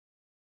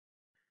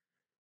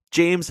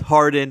James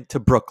Harden to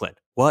Brooklyn.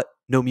 What?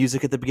 No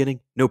music at the beginning?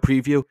 No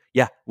preview?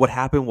 Yeah, what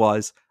happened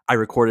was I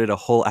recorded a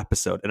whole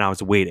episode and I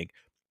was waiting.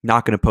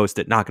 Not going to post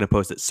it, not going to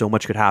post it. So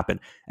much could happen.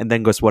 And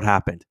then guess what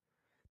happened?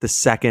 The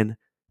second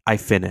I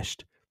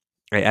finished,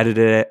 I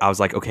edited it. I was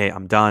like, okay,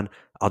 I'm done.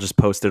 I'll just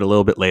post it a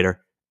little bit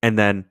later. And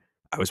then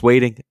I was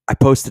waiting. I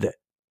posted it.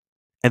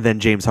 And then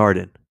James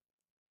Harden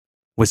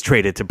was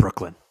traded to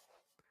Brooklyn.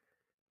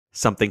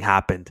 Something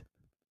happened.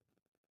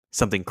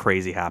 Something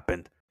crazy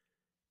happened.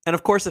 And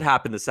of course, it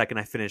happened the second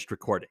I finished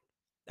recording.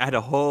 I had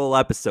a whole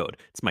episode.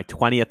 It's my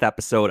 20th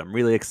episode. I'm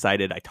really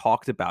excited. I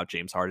talked about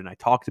James Harden. I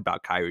talked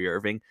about Kyrie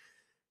Irving.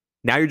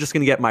 Now you're just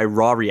going to get my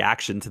raw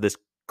reaction to this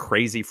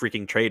crazy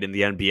freaking trade in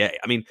the NBA.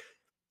 I mean,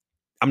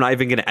 I'm not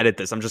even going to edit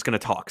this. I'm just going to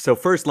talk. So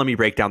first, let me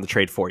break down the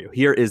trade for you.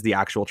 Here is the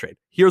actual trade.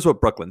 Here's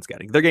what Brooklyn's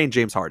getting. They're getting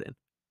James Harden.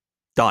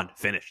 Done.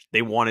 Finished.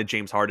 They wanted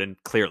James Harden,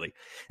 clearly.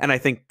 And I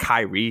think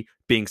Kyrie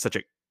being such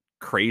a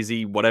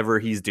crazy whatever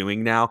he's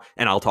doing now,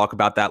 and I'll talk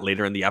about that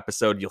later in the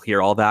episode. You'll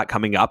hear all that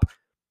coming up.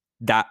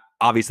 That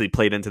obviously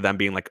played into them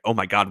being like, oh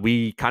my God,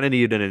 we kind of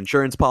needed an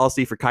insurance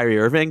policy for Kyrie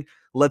Irving.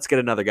 Let's get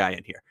another guy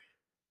in here.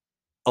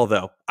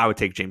 Although I would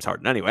take James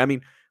Harden anyway. I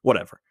mean,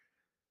 whatever.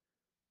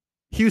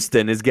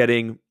 Houston is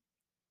getting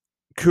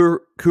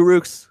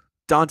Kurucs,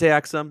 Dante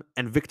Exum,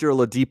 and Victor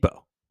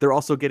Oladipo. They're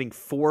also getting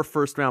 4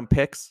 first-round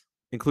picks,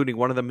 including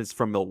one of them is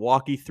from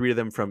Milwaukee, 3 of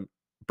them from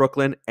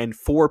Brooklyn, and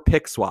 4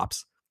 pick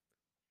swaps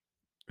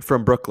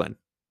from Brooklyn.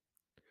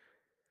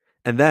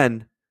 And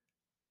then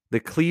the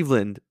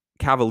Cleveland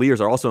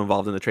Cavaliers are also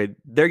involved in the trade.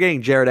 They're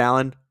getting Jared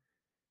Allen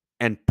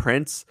and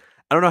Prince.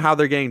 I don't know how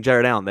they're getting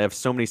Jared Allen. They have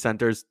so many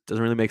centers.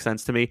 Doesn't really make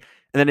sense to me.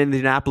 And then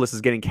Indianapolis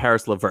is getting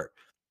Karis LeVert.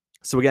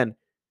 So again,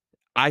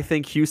 I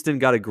think Houston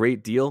got a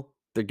great deal.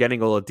 They're getting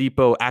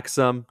Oladipo,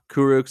 Exum,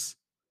 Kurucs,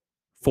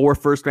 4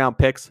 first-round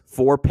picks,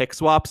 4 pick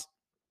swaps.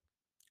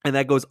 And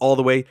that goes all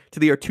the way to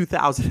the year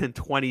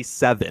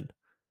 2027.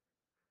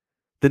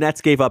 The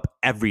Nets gave up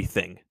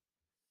everything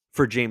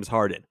for James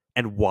Harden.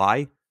 And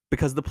why?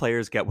 Because the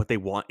players get what they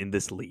want in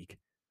this league.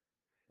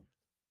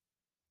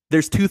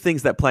 There's 2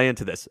 things that play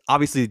into this.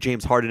 Obviously,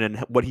 James Harden and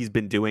what he's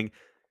been doing.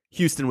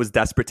 Houston was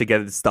desperate to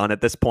get it done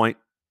at this point.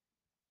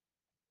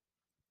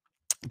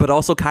 But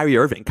also Kyrie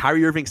Irving.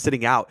 Kyrie Irving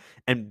sitting out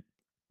and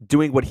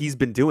doing what he's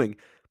been doing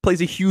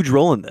plays a huge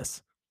role in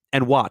this.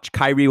 And watch,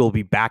 Kyrie will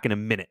be back in a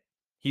minute.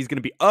 He's going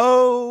to be,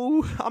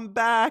 oh, I'm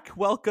back.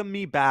 Welcome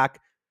me back.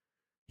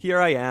 Here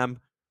I am,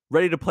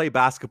 ready to play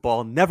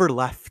basketball, never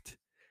left.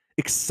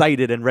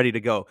 Excited and ready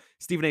to go.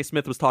 Stephen A.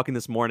 Smith was talking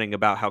this morning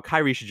about how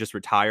Kyrie should just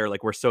retire.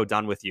 Like, we're so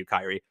done with you,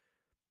 Kyrie.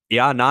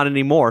 Yeah, not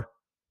anymore.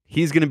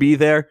 He's going to be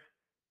there.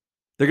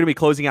 They're going to be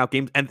closing out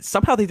games. And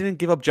somehow they didn't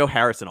give up Joe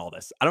Harris and all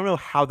this. I don't know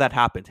how that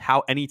happened,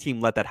 how any team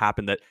let that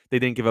happen, that they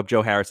didn't give up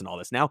Joe Harris and all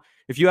this. Now,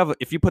 if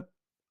you put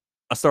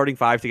a starting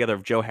 5 together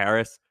of Joe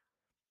Harris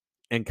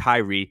and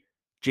Kyrie,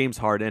 James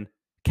Harden,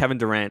 Kevin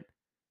Durant,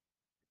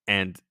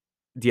 and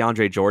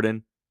DeAndre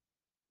Jordan,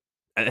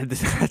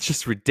 that's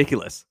just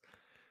ridiculous.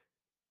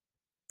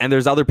 And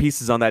there's other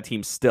pieces on that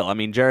team still. I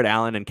mean, Jared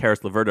Allen and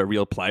Karis LeVert are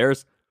real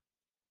players.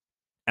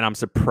 And I'm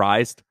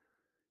surprised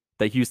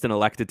that Houston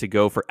elected to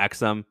go for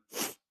Exum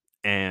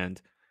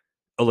and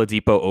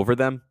Oladipo over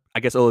them. I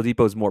guess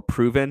Oladipo is more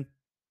proven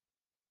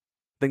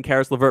than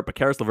Karis LeVert, but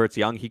Karis LeVert's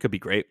young. He could be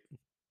great.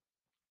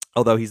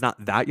 Although he's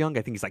not that young.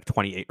 I think he's like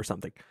 28 or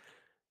something.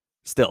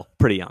 Still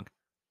pretty young.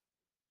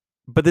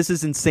 But this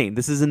is insane.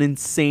 This is an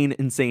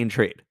insane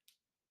trade.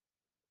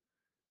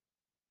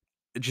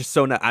 Just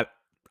so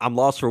I'm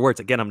lost for words.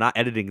 Again, I'm not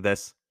editing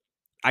this.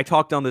 I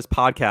talked on this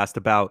podcast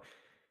about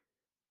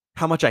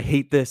how much I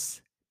hate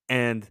this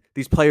and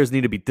these players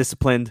need to be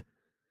disciplined.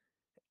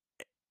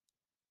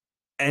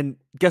 And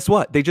guess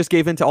what? They just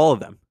gave in to all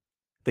of them.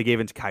 They gave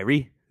in to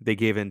Kyrie. They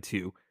gave in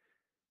to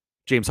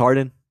James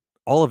Harden.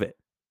 All of it.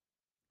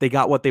 They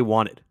got what they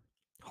wanted.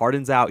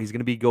 Harden's out. He's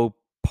going to go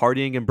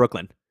partying in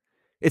Brooklyn.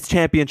 It's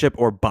championship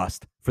or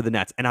bust for the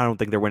Nets, and I don't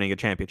think they're winning a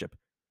championship.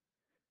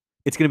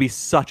 It's going to be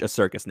such a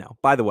circus now.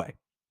 By the way,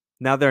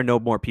 now there are no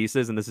more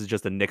pieces, and this is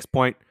just a Knicks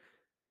point.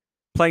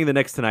 Playing the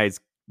Knicks tonight,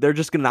 they're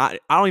just going to not...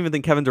 I don't even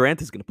think Kevin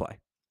Durant is going to play.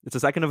 It's a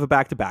second of a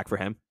back-to-back for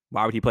him.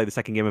 Why would he play the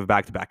second game of a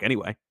back-to-back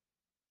anyway?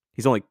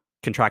 He's only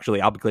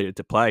contractually obligated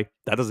to play.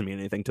 That doesn't mean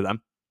anything to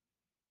them.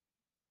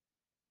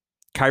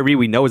 Kyrie,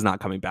 we know, is not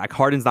coming back.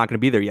 Harden's not going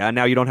to be there yet.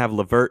 Now you don't have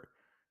LeVert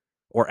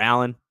or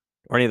Allen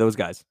or any of those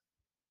guys.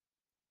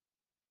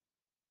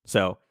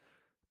 So,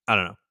 I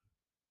don't know.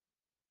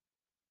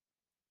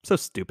 So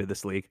stupid,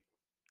 this league.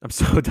 I'm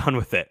so done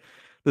with it.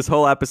 This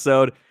whole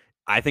episode,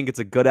 I think it's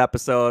a good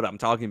episode. I'm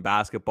talking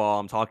basketball.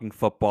 I'm talking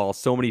football.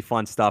 So many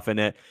fun stuff in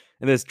it.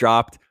 And this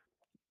dropped.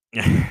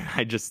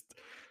 I just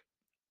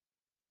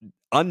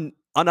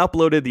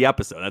unuploaded the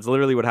episode. That's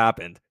literally what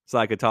happened. So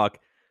I could talk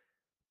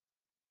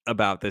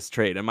about this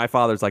trade. And my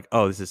father's like,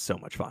 oh, this is so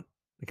much fun.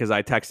 Because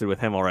I texted with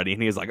him already.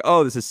 And he was like,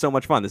 oh, this is so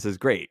much fun. This is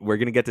great. We're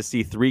going to get to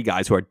see 3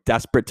 guys who are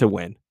desperate to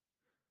win.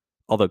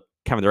 Although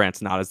Kevin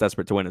Durant's not as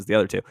desperate to win as the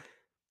other 2.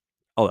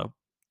 Although,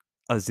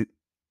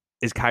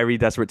 is Kyrie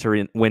desperate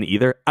to win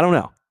either? I don't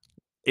know.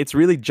 It's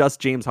really just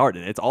James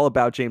Harden. It's all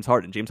about James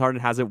Harden. James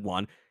Harden hasn't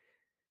won.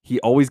 He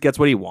always gets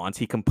what he wants.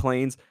 He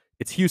complains.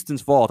 It's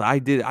Houston's fault. I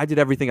did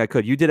everything I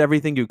could. You did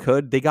everything you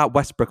could. They got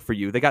Westbrook for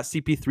you. They got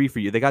CP3 for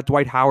you. They got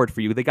Dwight Howard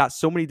for you. They got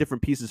so many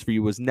different pieces for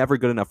you. It was never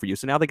good enough for you.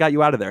 So now they got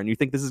you out of there. And you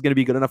think this is going to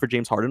be good enough for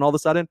James Harden all of a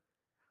sudden?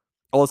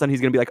 All of a sudden he's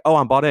going to be like, oh,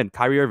 I'm bought in.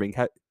 Kyrie Irving,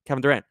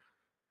 Kevin Durant.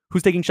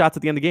 Who's taking shots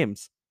at the end of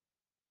games?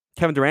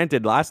 Kevin Durant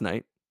did last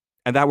night,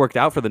 and that worked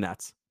out for the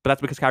Nets. But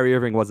that's because Kyrie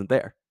Irving wasn't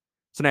there.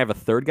 So now I have a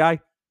third guy.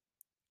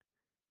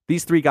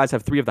 These three guys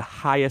have three of the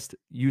highest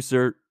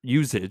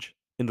usage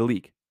in the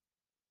league.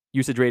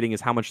 Usage rating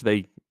is how much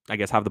they, I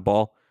guess, have the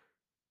ball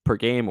per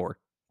game or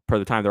per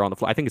the time they're on the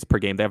floor. I think it's per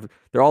game.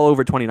 They're all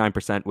over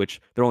 29%,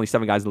 which there are only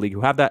 7 guys in the league who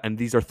have that, and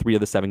these are 3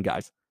 of the 7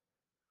 guys.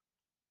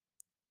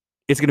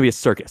 It's going to be a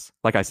circus,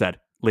 like I said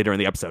later in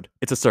the episode.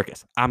 It's a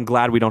circus. I'm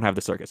glad we don't have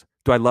the circus.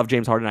 Do I love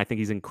James Harden? I think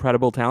he's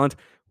incredible talent.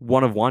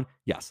 One of one,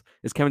 yes.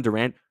 Is Kevin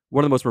Durant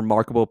one of the most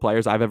remarkable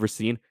players I've ever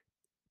seen?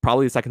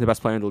 Probably the second to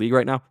best player in the league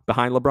right now,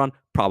 behind LeBron?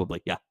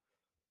 Probably, yeah.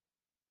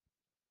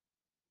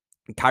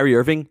 And Kyrie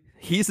Irving,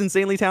 he's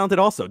insanely talented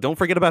also. Don't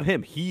forget about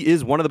him. He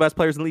is one of the best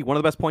players in the league, one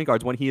of the best point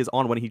guards when he is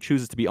on, when he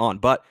chooses to be on.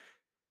 But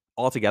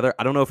altogether,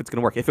 I don't know if it's going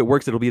to work. If it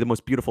works, it'll be the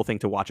most beautiful thing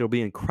to watch. It'll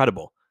be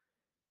incredible.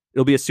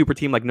 It'll be a super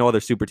team like no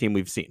other super team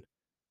we've seen.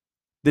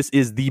 This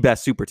is the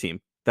best super team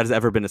that has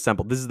ever been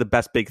assembled. This is the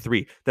best big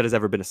three that has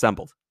ever been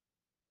assembled.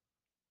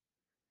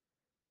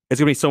 It's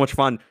going to be so much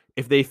fun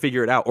if they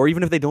figure it out, or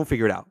even if they don't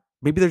figure it out.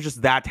 Maybe they're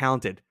just that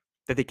talented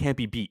that they can't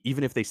be beat,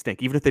 even if they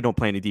stink, even if they don't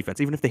play any defense,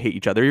 even if they hate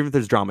each other, even if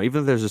there's drama,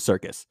 even if there's a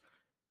circus.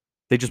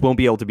 They just won't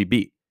be able to be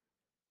beat.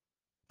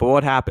 But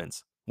what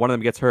happens? One of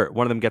them gets hurt.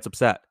 One of them gets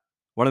upset.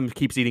 One of them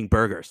keeps eating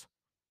burgers.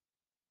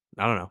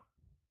 I don't know.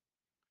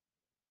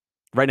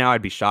 Right now,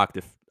 I'd be shocked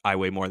if I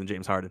weigh more than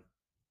James Harden.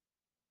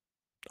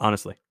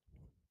 Honestly.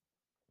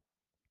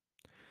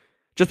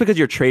 Just because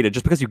you're traded,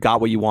 just because you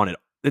got what you wanted,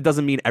 it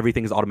doesn't mean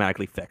everything is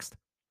automatically fixed.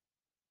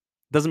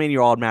 Doesn't mean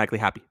you're automatically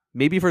happy.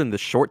 Maybe for in the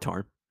short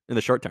term.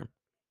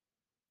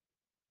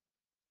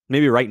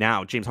 Maybe right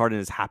now, James Harden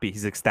is happy.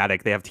 He's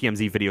ecstatic. They have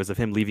TMZ videos of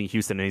him leaving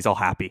Houston, and he's all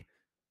happy.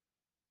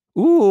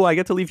 Ooh, I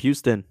get to leave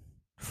Houston.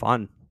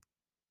 Fun.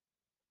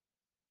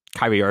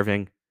 Kyrie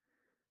Irving.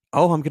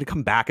 Oh, I'm going to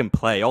come back and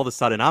play. All of a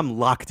sudden, I'm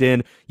locked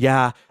in.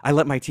 Yeah, I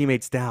let my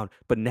teammates down,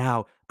 but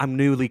now I'm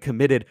newly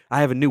committed.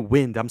 I have a new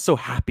wind. I'm so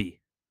happy.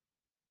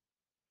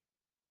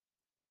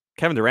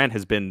 Kevin Durant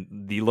has been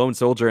the lone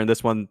soldier in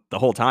this one the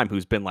whole time,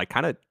 who's been like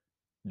kind of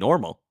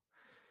normal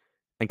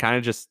and kind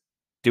of just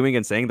doing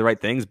and saying the right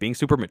things, being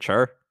super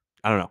mature.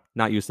 I don't know.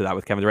 Not used to that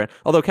with Kevin Durant.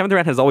 Although Kevin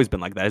Durant has always been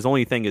like that. His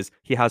only thing is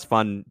he has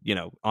fun,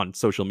 on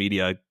social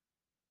media,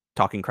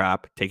 talking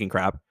crap, taking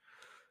crap.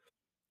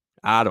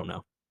 I don't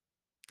know.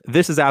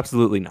 This is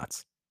absolutely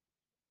nuts.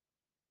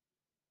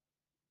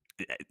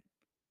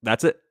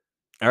 That's it.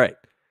 All right.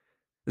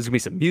 There's going to be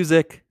some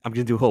music. I'm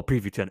going to do a whole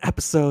preview to an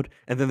episode,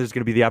 and then there's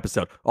going to be the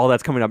episode. All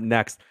that's coming up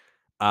next.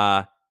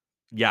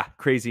 Yeah,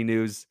 crazy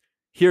news.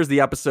 Here's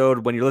the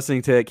episode. When you're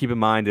listening to it, keep in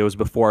mind it was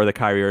before the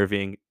Kyrie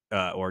Irving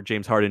or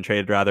James Harden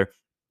trade, rather.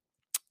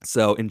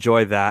 So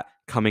enjoy that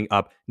coming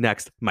up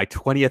next. My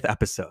 20th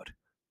episode.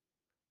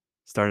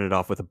 Starting it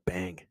off with a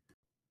bang.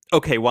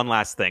 Okay, one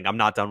last thing. I'm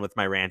not done with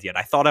my rant yet.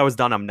 I thought I was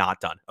done. I'm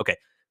not done. Okay.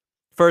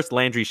 First,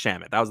 Landry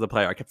Shamet. That was the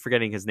player. I kept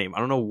forgetting his name. I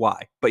don't know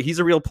why, but he's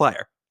a real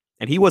player.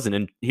 And he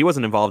wasn't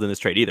involved in this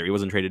trade either. He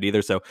wasn't traded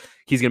either. So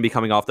he's going to be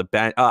coming off the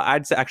bench.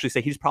 I'd actually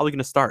say he's probably going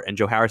to start, and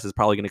Joe Harris is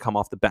probably going to come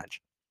off the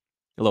bench.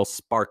 A little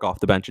spark off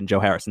the bench in Joe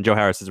Harris. And Joe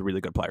Harris is a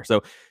really good player.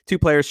 So 2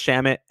 players,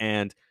 Shamet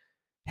and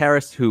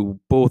Harris, who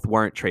both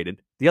weren't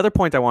traded. The other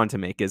point I wanted to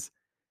make is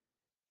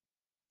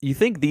you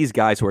think these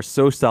guys who are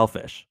so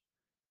selfish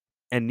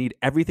and need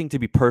everything to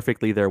be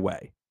perfectly their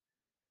way,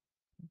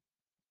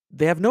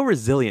 they have no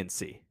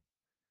resiliency.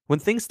 When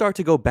things start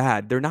to go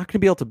bad, they're not going to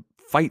be able to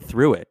fight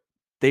through it.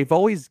 They've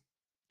always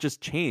just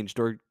changed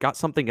or got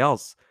something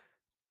else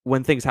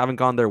when things haven't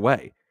gone their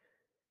way.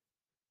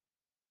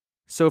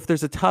 So if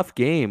there's a tough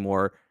game,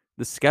 or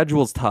the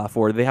schedule's tough,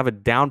 or they have a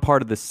down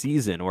part of the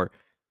season, or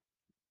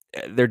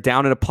they're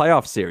down in a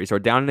playoff series or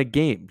down in a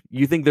game,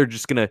 you think they're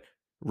just going to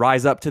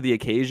rise up to the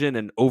occasion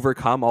and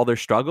overcome all their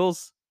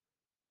struggles?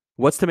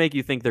 What's to make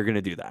you think they're going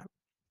to do that?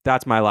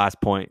 That's my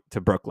last point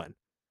to Brooklyn.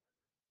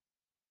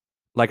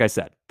 Like I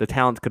said, the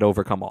talent could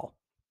overcome all.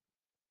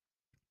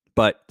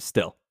 But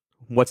still,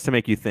 what's to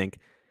make you think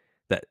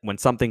that when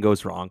something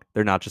goes wrong,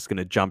 they're not just going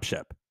to jump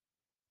ship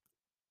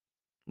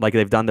like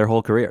they've done their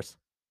whole careers?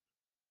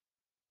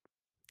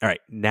 All right,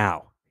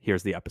 now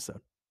here's the episode.